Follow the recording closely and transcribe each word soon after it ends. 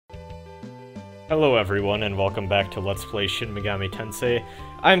Hello everyone, and welcome back to Let's Play Shin Megami Tensei.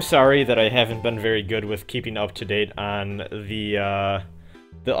 I'm sorry that I haven't been very good with keeping up to date on the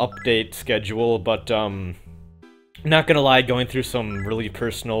update schedule, but, not gonna lie, going through some really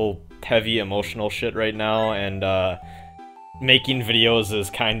personal, heavy, emotional shit right now, and, making videos is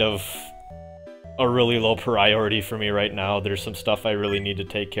kind of a really low priority for me right now. There's some stuff I really need to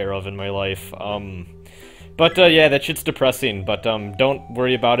take care of in my life, But, yeah, that shit's depressing, but, don't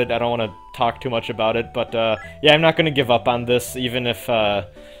worry about it. I don't want to talk too much about it, but, yeah, I'm not gonna give up on this, even if,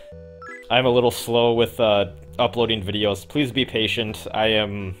 I'm a little slow with, uploading videos. Please be patient. I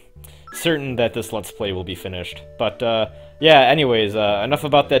am certain that this Let's Play will be finished. But, yeah, anyways, enough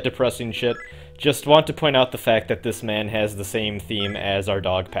about that depressing shit. Just want to point out the fact that this man has the same theme as our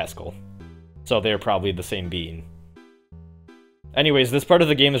dog, Pascal. So they're probably the same being. Anyways, this part of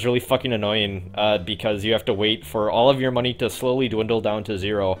the game is really fucking annoying, because you have to wait for all of your money to slowly dwindle down to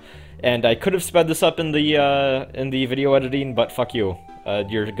 0. And I could have sped this up in the video editing, but fuck you.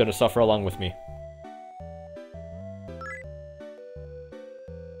 You're gonna suffer along with me.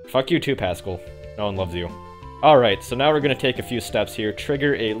 Fuck you too, Pascal. No one loves you. Alright, so now we're gonna take a few steps here,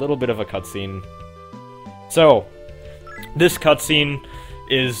 trigger a little bit of a cutscene. So, this cutscene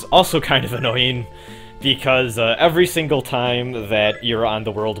is also kind of annoying, because every single time that you're on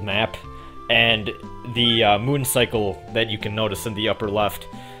the world map, and the moon cycle that you can notice in the upper left,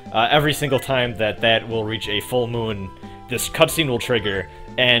 every single time that will reach a full moon, this cutscene will trigger,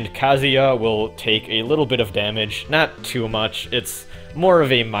 and Kazuya will take a little bit of damage. Not too much, it's more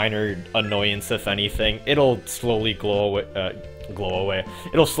of a minor annoyance if anything. It'll slowly glow away.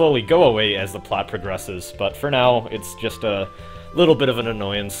 It'll slowly go away as the plot progresses, but for now, it's just a little bit of an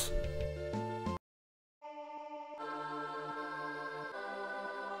annoyance.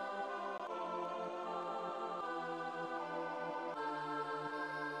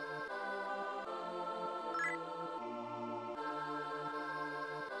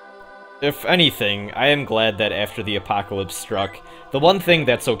 If anything, I am glad that after the apocalypse struck, the one thing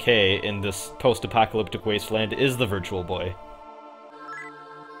that's okay in this post-apocalyptic wasteland is the Virtual Boy.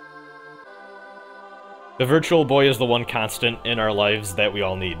 The Virtual Boy is the one constant in our lives that we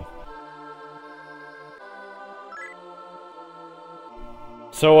all need.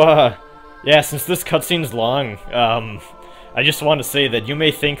 So, yeah, since this cutscene's long, I just want to say that you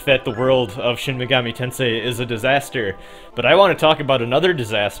may think that the world of Shin Megami Tensei is a disaster, but I want to talk about another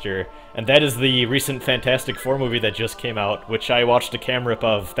disaster, and that is the recent Fantastic Four movie that just came out, which I watched a cam rip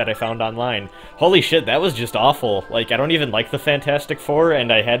of that I found online. Holy shit, that was just awful. Like, I don't even like the Fantastic Four, and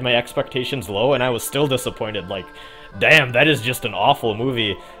I had my expectations low, and I was still disappointed. Like, damn, that is just an awful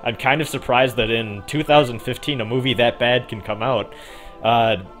movie. I'm kind of surprised that in 2015 a movie that bad can come out.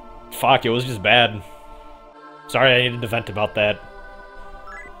 Fuck, it was just bad. Sorry, I needed to vent about that.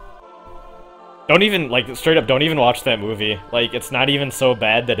 Don't even, like, straight up, don't even watch that movie. Like, it's not even so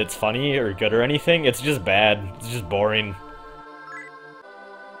bad that it's funny or good or anything, it's just bad. It's just boring.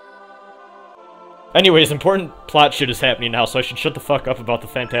 Anyways, important plot shit is happening now, so I should shut the fuck up about the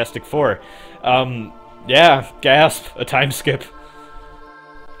Fantastic Four. Yeah, gasp, a time skip.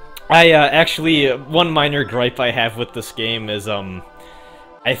 Actually, one minor gripe I have with this game is,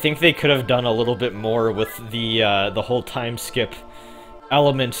 I think they could have done a little bit more with the whole time skip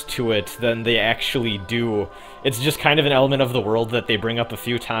element to it than they actually do. It's just kind of an element of the world that they bring up a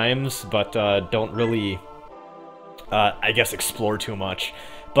few times, but don't really, I guess, explore too much.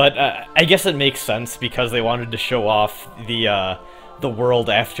 But I guess it makes sense because they wanted to show off the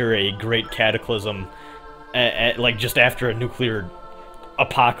world after a great cataclysm, like just after a nuclear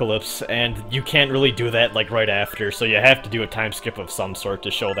apocalypse, and you can't really do that like right after, so you have to do a time skip of some sort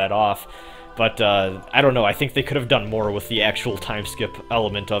to show that off. But I don't know, I think they could have done more with the actual time skip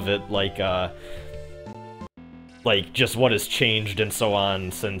element of it, like just what has changed and so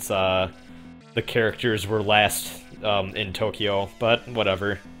on since the characters were last in Tokyo, but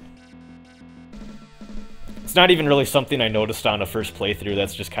whatever. It's not even really something I noticed on a first playthrough,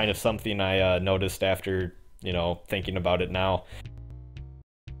 that's just kind of something I noticed after, you know, thinking about it now.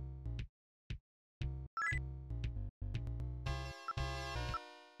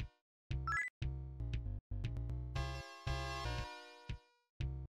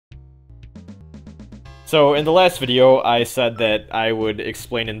 So, in the last video, I said that I would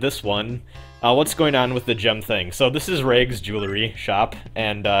explain in this one what's going on with the gem thing. So this is Rag's jewelry shop,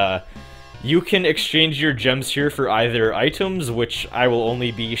 and you can exchange your gems here for either items, which I will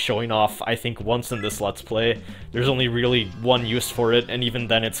only be showing off, I think, once in this Let's Play. There's only really one use for it, and even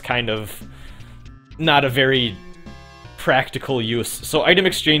then it's kind of not a very practical use. So item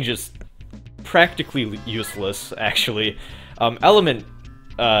exchange is practically useless, actually. Element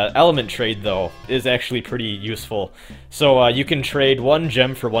element trade, though, is actually pretty useful. So you can trade 1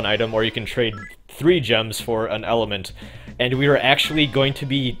 gem for 1 item, or you can trade 3 gems for an element. And we are actually going to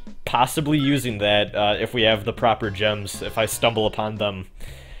be possibly using that if we have the proper gems, if I stumble upon them.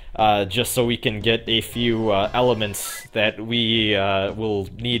 Just so we can get a few elements that we will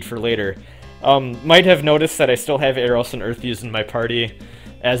need for later. Might have noticed that I still have Eros and Earthies in my party.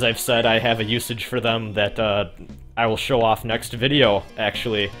 As I've said, I have a usage for them that I will show off next video,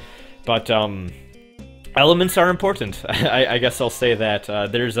 actually. But elements are important. I guess I'll say that.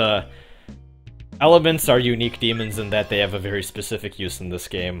 Elements are unique demons in that they have a very specific use in this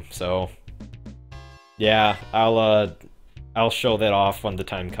game. So yeah, I'll show that off when the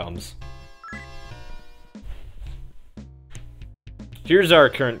time comes. Here's our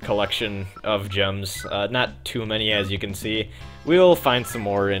current collection of gems. Not too many, as you can see. We'll find some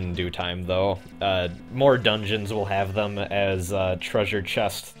more in due time, though. More dungeons will have them as treasure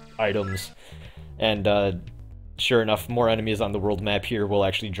chest items. And sure enough, more enemies on the world map here will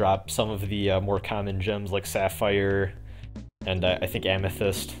actually drop some of the more common gems like Sapphire and I think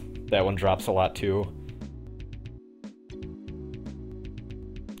Amethyst. That one drops a lot, too.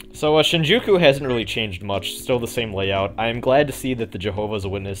 So Shinjuku hasn't really changed much, still the same layout. I am glad to see that the Jehovah's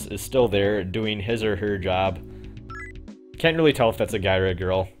Witness is still there, doing his or her job. Can't really tell if that's a guy or a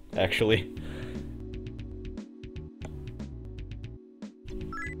girl, actually.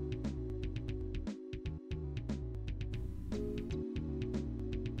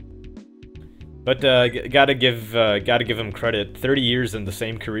 But gotta give him credit. 30 years in the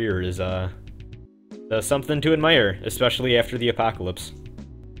same career is something to admire, especially after the apocalypse.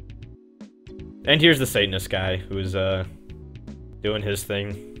 And here's the Satanist guy, who's, doing his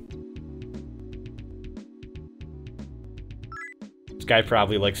thing. This guy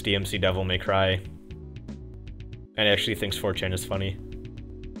probably likes DMC Devil May Cry. And actually thinks 4chan is funny.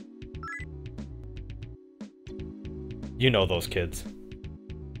 You know those kids.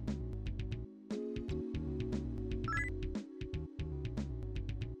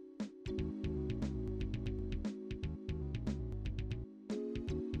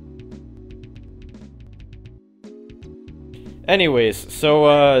 Anyways,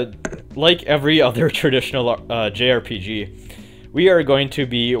 so, like every other traditional JRPG, we are going to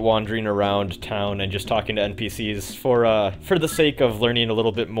be wandering around town and just talking to NPCs for the sake of learning a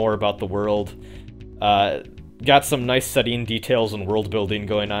little bit more about the world. Got some nice setting details and world building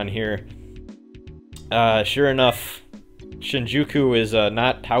going on here. Sure enough, Shinjuku is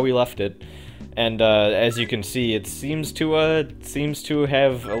not how we left it, and as you can see, it seems to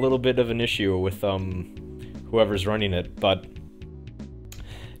have a little bit of an issue with whoever's running it, but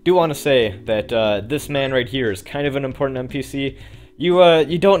do want to say that this man right here is kind of an important NPC.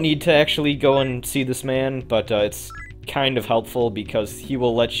 You don't need to actually go and see this man, but it's kind of helpful because he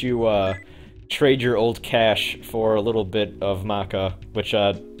will let you trade your old cash for a little bit of maca, which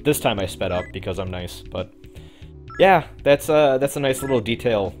this time I sped up because I'm nice, but yeah, that's a nice little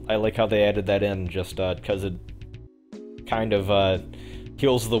detail. I like how they added that in, just because it kind of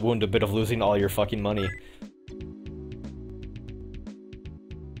heals the wound a bit of losing all your fucking money.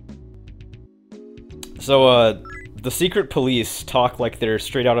 So, the secret police talk like they're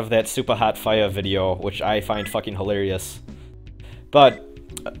straight out of that Super Hot Fire video, which I find fucking hilarious. But,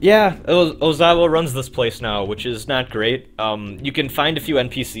 yeah, Ozawa runs this place now, which is not great. You can find a few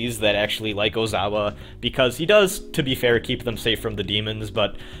NPCs that actually like Ozawa, because he does, to be fair, keep them safe from the demons,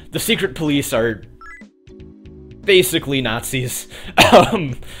 but the secret police are basically Nazis.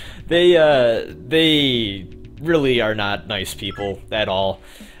 They really are not nice people at all.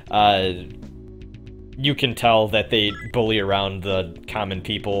 You can tell that they bully around the common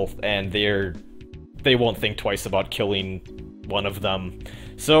people, and they won't think twice about killing one of them.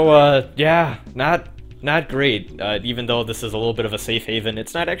 So, yeah, not great. Even though this is a little bit of a safe haven,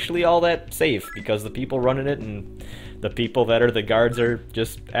 it's not actually all that safe, because the people running it and the people that are the guards are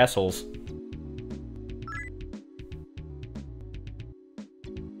just assholes.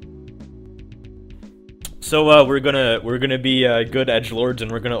 So we're gonna be good edgelords, and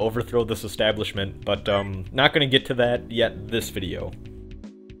we're gonna overthrow this establishment, but not gonna get to that yet this video.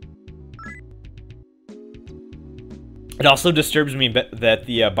 It also disturbs me that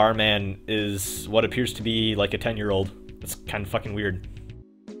the barman is what appears to be like a 10-year-old. It's kind of fucking weird.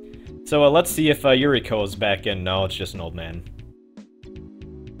 So let's see if Yuriko's back in. No, it's just an old man.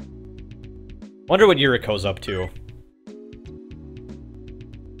 Wonder what Yuriko's up to.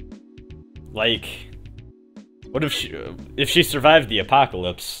 Like, what if she survived the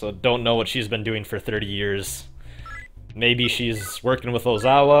apocalypse? So don't know what she's been doing for 30 years. Maybe she's working with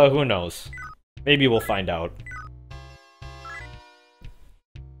Ozawa, who knows? Maybe we'll find out.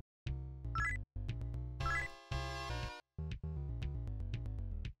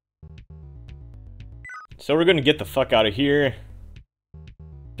 So we're gonna get the fuck out of here.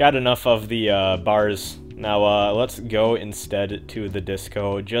 Got enough of the bars. Now let's go instead to the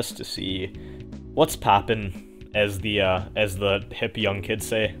disco just to see what's poppin', as the hip young kids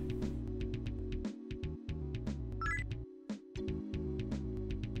say.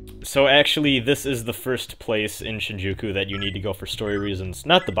 So actually, this is the first place in Shinjuku that you need to go for story reasons,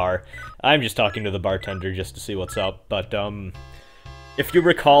 not the bar. I'm just talking to the bartender just to see what's up, but if you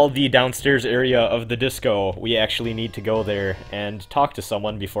recall the downstairs area of the disco, we actually need to go there and talk to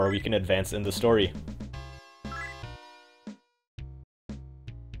someone before we can advance in the story.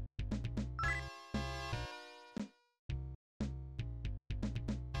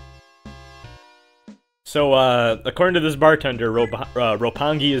 So, according to this bartender,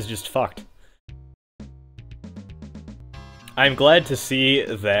 Roppongi is just fucked. I'm glad to see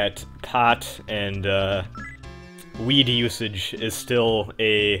that pot and, weed usage is still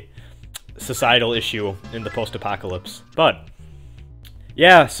a societal issue in the post-apocalypse. But,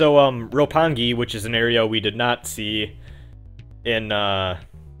 yeah, so, Roppongi, which is an area we did not see in the,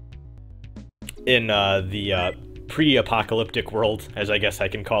 pre-apocalyptic world, as I guess I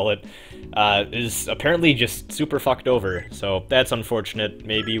can call it, is apparently just super fucked over, so that's unfortunate.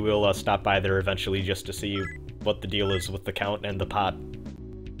 Maybe we'll stop by there eventually just to see what the deal is with the count and the pot.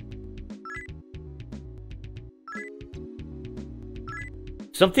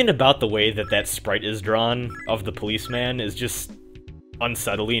 Something about the way that that sprite is drawn of the policeman is just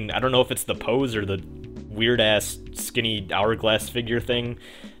unsettling. I don't know if it's the pose or the weird-ass skinny hourglass figure thing.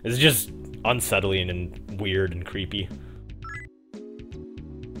 It's just unsettling and weird and creepy.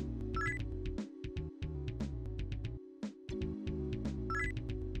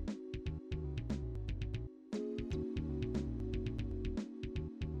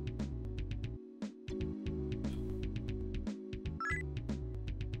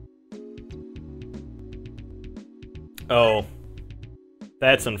 Oh,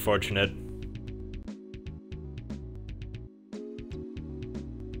 that's unfortunate.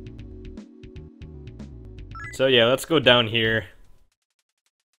 So yeah, let's go down here.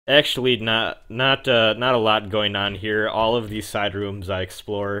 Actually, not a lot going on here. All of these side rooms I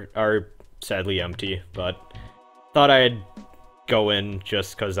explore are sadly empty, but thought I'd go in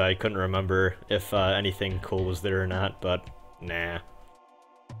just because I couldn't remember if anything cool was there or not, but nah.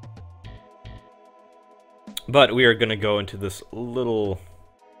 But we are gonna go into this little,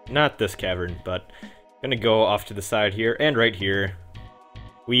 not this cavern, but gonna go off to the side here, and right here.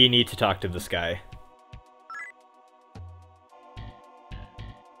 We need to talk to this guy.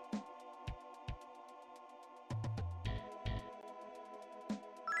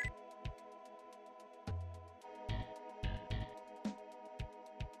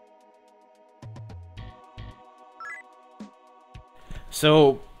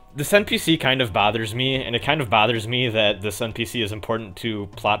 So, this NPC kind of bothers me, and it kind of bothers me that this NPC is important to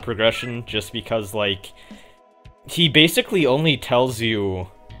plot progression, just because, like, he basically only tells you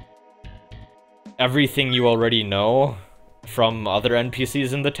everything you already know from other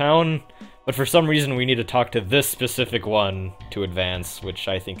NPCs in the town, but for some reason we need to talk to this specific one to advance, which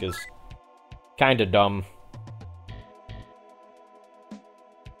I think is kinda dumb.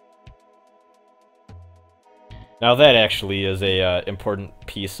 Now that actually is a important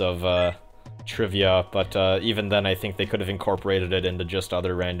piece of trivia, but even then I think they could have incorporated it into just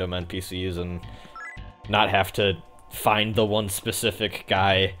other random NPCs and not have to find the one specific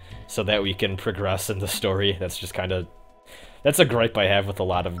guy so that we can progress in the story. That's just kind of... that's a gripe I have with a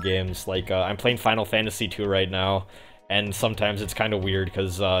lot of games. Like, I'm playing Final Fantasy II right now, and sometimes it's kind of weird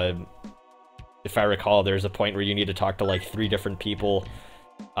because, if I recall, there's a point where you need to talk to like 3 different people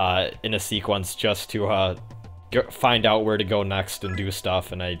in a sequence just to find out where to go next and do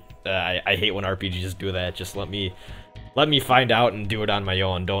stuff, and I hate when RPGs do that. Just let me find out and do it on my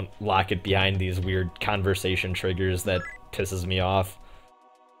own. Don't lock it behind these weird conversation triggers that pisses me off.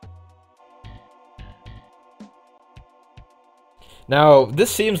 Now,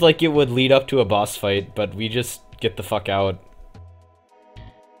 this seems like it would lead up to a boss fight, but we just get the fuck out.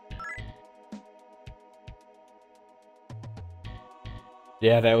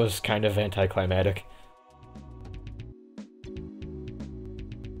 Yeah, that was kind of anticlimactic.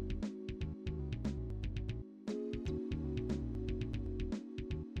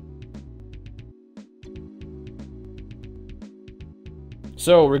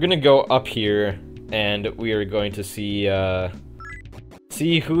 So we're gonna go up here, and we are going to see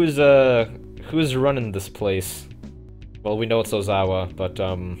who's running this place. Well, we know it's Ozawa, but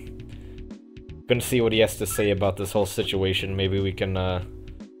gonna see what he has to say about this whole situation. Maybe we can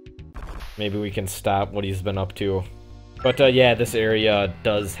stop what he's been up to. But yeah, this area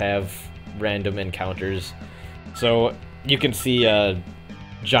does have random encounters. So you can see a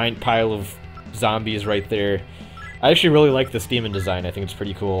giant pile of zombies right there. I actually really like this demon design. I think it's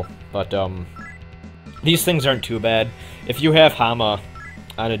pretty cool. But these things aren't too bad. If you have Hama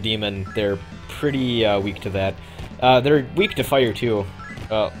on a demon, they're pretty weak to that. They're weak to fire too.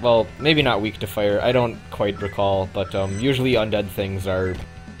 Well, maybe not weak to fire. I don't quite recall, but usually undead things are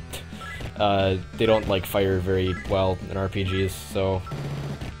they don't like fire very well in RPGs, so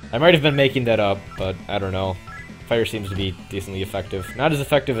I might have been making that up, but I don't know. Fire seems to be decently effective. Not as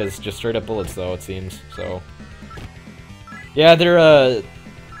effective as just straight up bullets, though, it seems, so... Yeah, they're,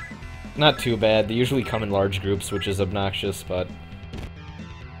 not too bad. They usually come in large groups, which is obnoxious, but...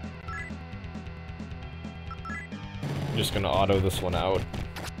 I'm just gonna auto this one out.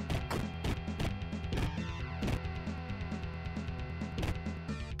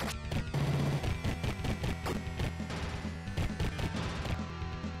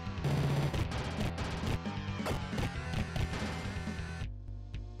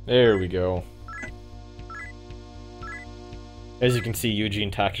 There we go. As you can see, Yuji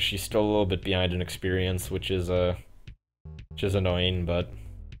and Takashi's still a little bit behind in experience, which is annoying, but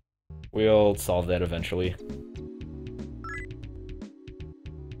we'll solve that eventually.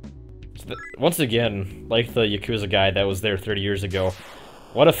 So once again, like the Yakuza guy that was there 30 years ago,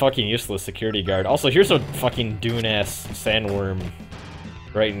 what a fucking useless security guard. Also, here's a fucking dune-ass sandworm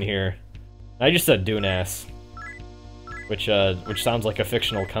right in here. I just said dune-ass. Which sounds like a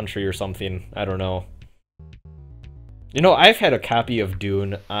fictional country or something. I don't know. You know, I've had a copy of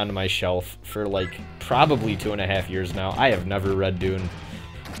Dune on my shelf for, like, probably 2.5 years now. I have never read Dune.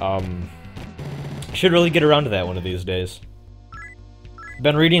 Should really get around to that one of these days.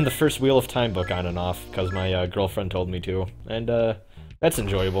 Been reading the first Wheel of Time book on and off, because my girlfriend told me to. And, that's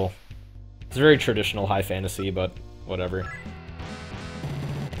enjoyable. It's very traditional high fantasy, but whatever.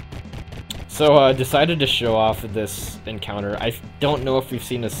 So, decided to show off this encounter. I don't know if we've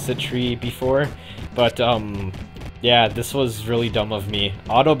seen a Citri before, but, yeah, this was really dumb of me.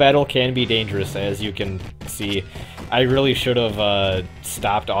 Auto battle can be dangerous, as you can see. I really should have,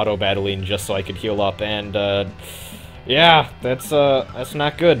 stopped auto battling just so I could heal up, and, yeah, that's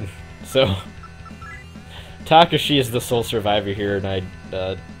not good. So, Takashi is the sole survivor here, and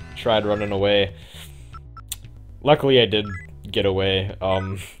I, tried running away. Luckily, I did get away,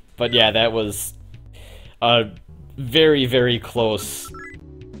 but yeah, that was a very, very close,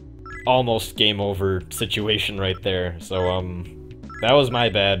 almost game over situation right there. So, that was my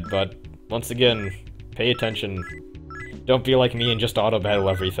bad, but once again, pay attention. Don't be like me and just auto-battle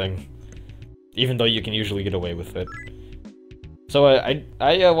everything. Even though you can usually get away with it. So,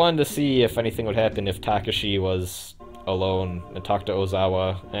 I wanted to see if anything would happen if Takashi was alone and talked to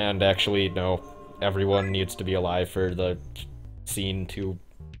Ozawa, and actually, no, everyone needs to be alive for the scene to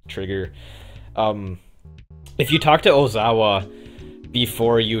trigger. If you talk to Ozawa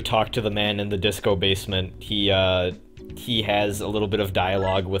before you talk to the man in the disco basement, he has a little bit of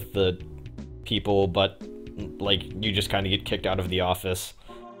dialogue with the people, but, like, you just kind of get kicked out of the office.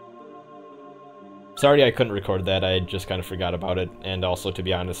 Sorry I couldn't record that, I just kind of forgot about it, and also, to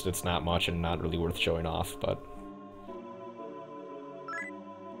be honest, it's not much and not really worth showing off, but...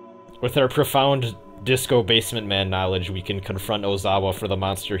 With our profound disco basement man knowledge, we can confront Ozawa for the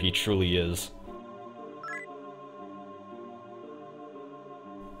monster he truly is.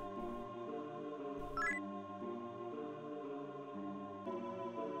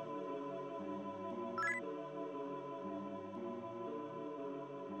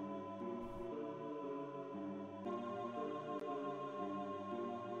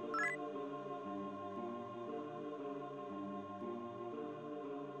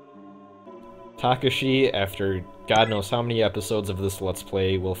 Takashi, after God knows how many episodes of this Let's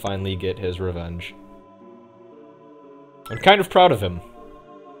Play, will finally get his revenge. I'm kind of proud of him.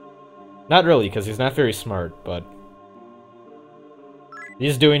 Not really, because he's not very smart, but...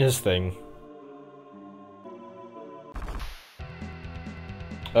 he's doing his thing.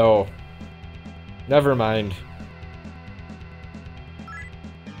 Oh. Never mind.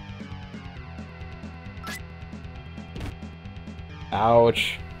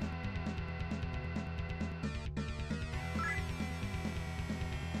 Ouch.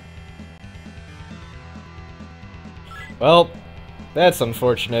 Well, that's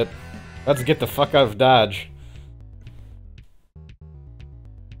unfortunate. Let's get the fuck out of Dodge.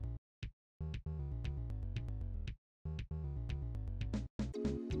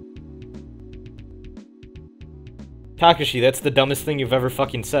 Takashi, that's the dumbest thing you've ever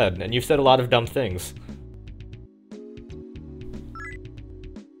fucking said, and you've said a lot of dumb things.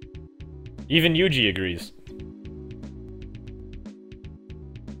 Even Yuji agrees.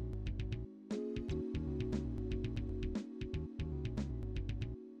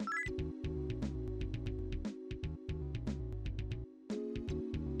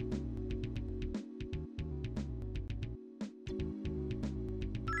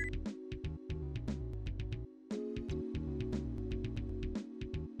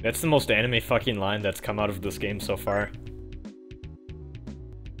 That's the most anime fucking line that's come out of this game so far.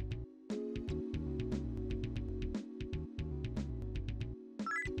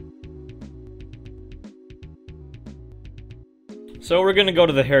 So we're gonna go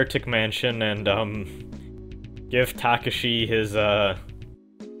to the Heretic Mansion and, give Takashi his,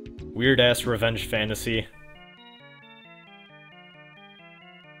 weird-ass revenge fantasy.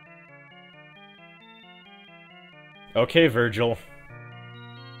 Okay, Virgil.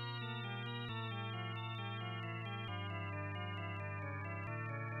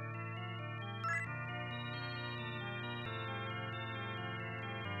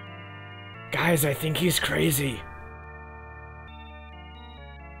 Guys, I think he's crazy.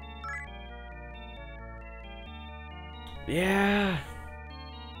 Yeah.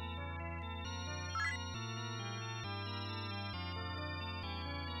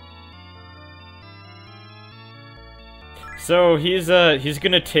 So he's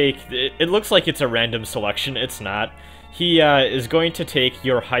gonna take, it looks like it's a random selection, it's not. He is going to take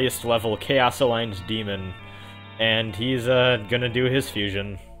your highest level Chaos Aligned Demon, and he's gonna do his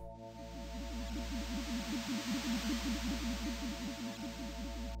fusion.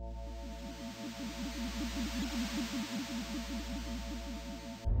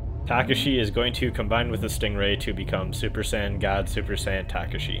 Takashi is going to combine with the Stingray to become Super Saiyan God Super Saiyan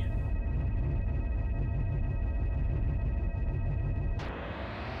Takashi.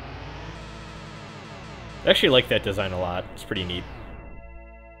 I actually like that design a lot. It's pretty neat.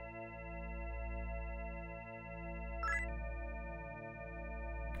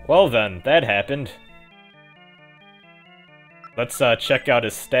 Well then, that happened. Let's check out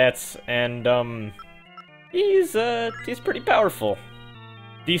his stats, and he's pretty powerful.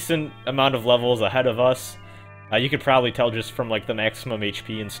 Decent amount of levels ahead of us. You could probably tell just from like the maximum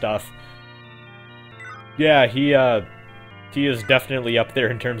HP and stuff. Yeah, he is definitely up there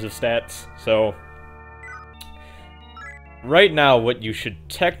in terms of stats. So right now, what you should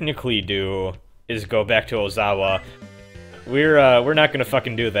technically do is go back to Ozawa. We're not gonna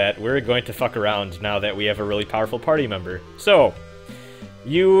fucking do that. We're going to fuck around now that we have a really powerful party member. So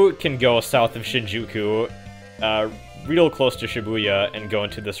you can go south of Shinjuku, real close to Shibuya, and go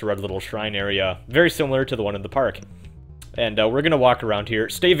into this red little shrine area, very similar to the one in the park. And we're gonna walk around here.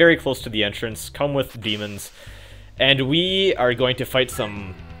 Stay very close to the entrance. Come with demons, and we are going to fight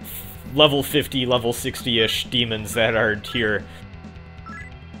some level 50, level 60-ish demons that are here.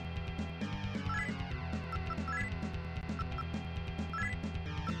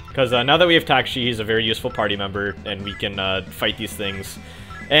 Because now that we have Takashi, he's a very useful party member, and we can fight these things.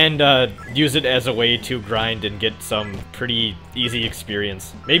 And use it as a way to grind and get some pretty easy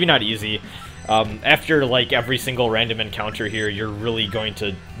experience. Maybe not easy. After, like, every single random encounter here, you're really going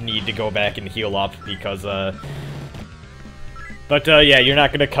to need to go back and heal up, because, But, yeah, you're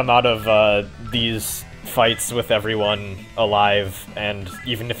not gonna come out of, these fights with everyone alive, and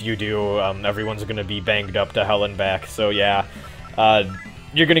even if you do, everyone's gonna be banged up to hell and back, so yeah.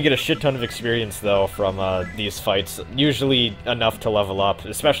 You're gonna get a shit ton of experience, though, from these fights. Usually enough to level up,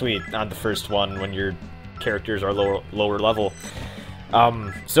 especially on the first one when your characters are lower level.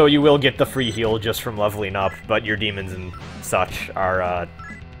 So you will get the free heal just from leveling up, but your demons and such are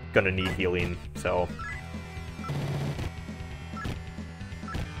gonna need healing, so...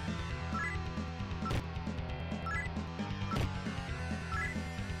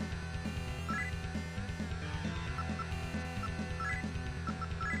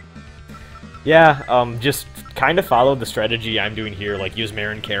 Yeah, just kind of follow the strategy I'm doing here, like use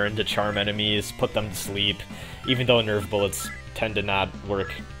Marin Karen to charm enemies, put them to sleep, even though nerve bullets tend to not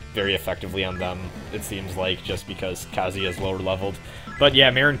work very effectively on them, it seems like, just because Kazuya is lower leveled. But yeah,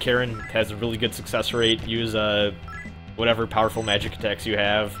 Marin Karen has a really good success rate. Use whatever powerful magic attacks you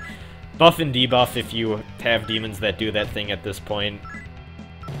have. Buff and debuff if you have demons that do that thing at this point.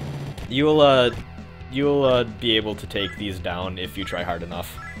 You'll be able to take these down if you try hard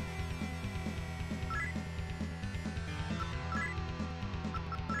enough.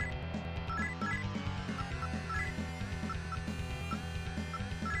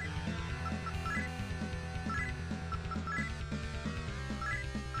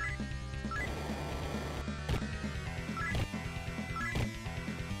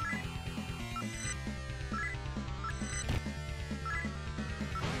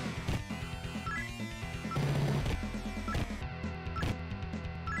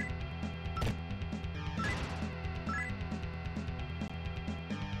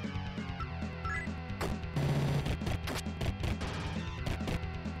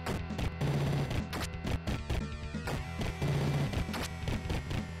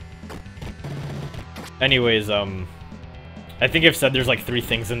 Anyways, I think I've said there's like 3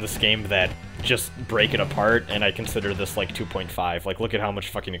 things in this game that just break it apart, and I consider this like 2.5. Like, look at how much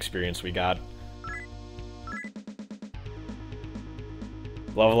fucking experience we got.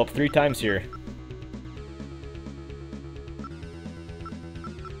 Level up 3 times here.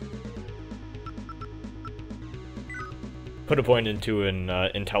 Put a point into an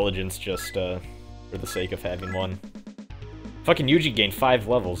intelligence just for the sake of having one. Fucking Yuji gained 5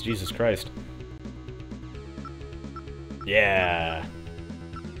 levels, Jesus Christ. Yeah.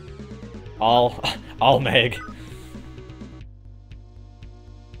 All Meg.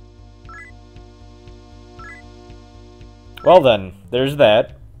 Well then, there's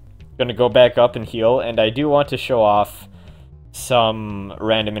that. Gonna go back up and heal, and I do want to show off some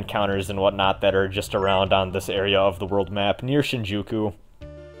random encounters and whatnot that are just around on this area of the world map near Shinjuku.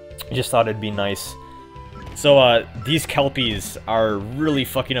 Just thought it'd be nice. So, these Kelpies are really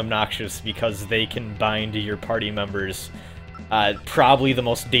fucking obnoxious because they can bind your party members. Probably the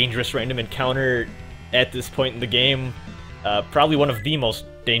most dangerous random encounter at this point in the game. Probably one of the most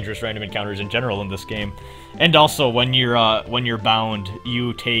dangerous random encounters in general in this game. And also, when you're bound,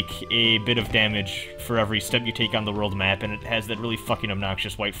 you take a bit of damage for every step you take on the world map, and it has that really fucking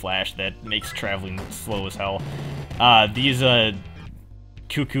obnoxious white flash that makes traveling slow as hell. These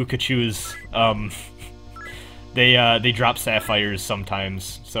Cuckoo Kachus, they drop sapphires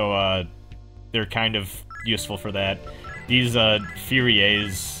sometimes, so they're kind of useful for that. These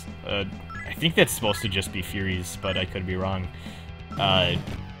Furies, I think that's supposed to just be Furies, but I could be wrong.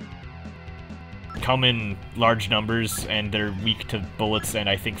 Come in large numbers, and they're weak to bullets and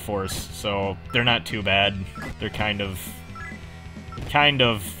I think force, so they're not too bad. They're kind of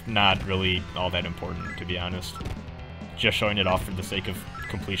not really all that important, to be honest. Just showing it off for the sake of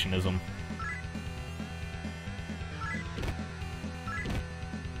completionism.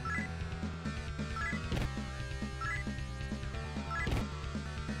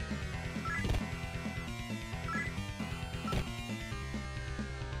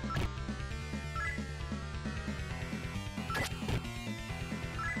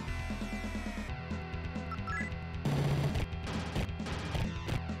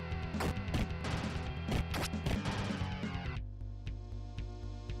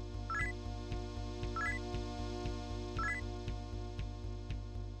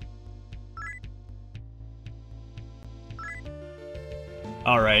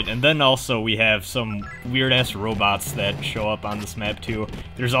 Alright, and then also we have some weird-ass robots that show up on this map too.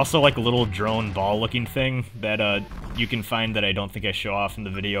 There's also like a little drone ball-looking thing that you can find that I don't think I show off in the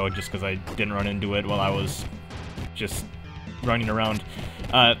video just because I didn't run into it while I was just running around.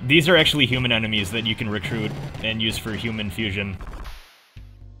 These are actually human enemies that you can recruit and use for human fusion.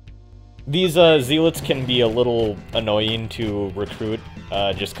 These zealots can be a little annoying to recruit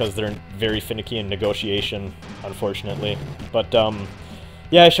just because they're very finicky in negotiation, unfortunately. But,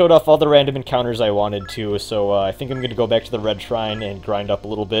 yeah, I showed off all the random encounters I wanted to, so I think I'm going to go back to the Red Shrine and grind up a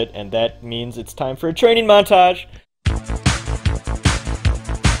little bit, and that means it's time for a training montage!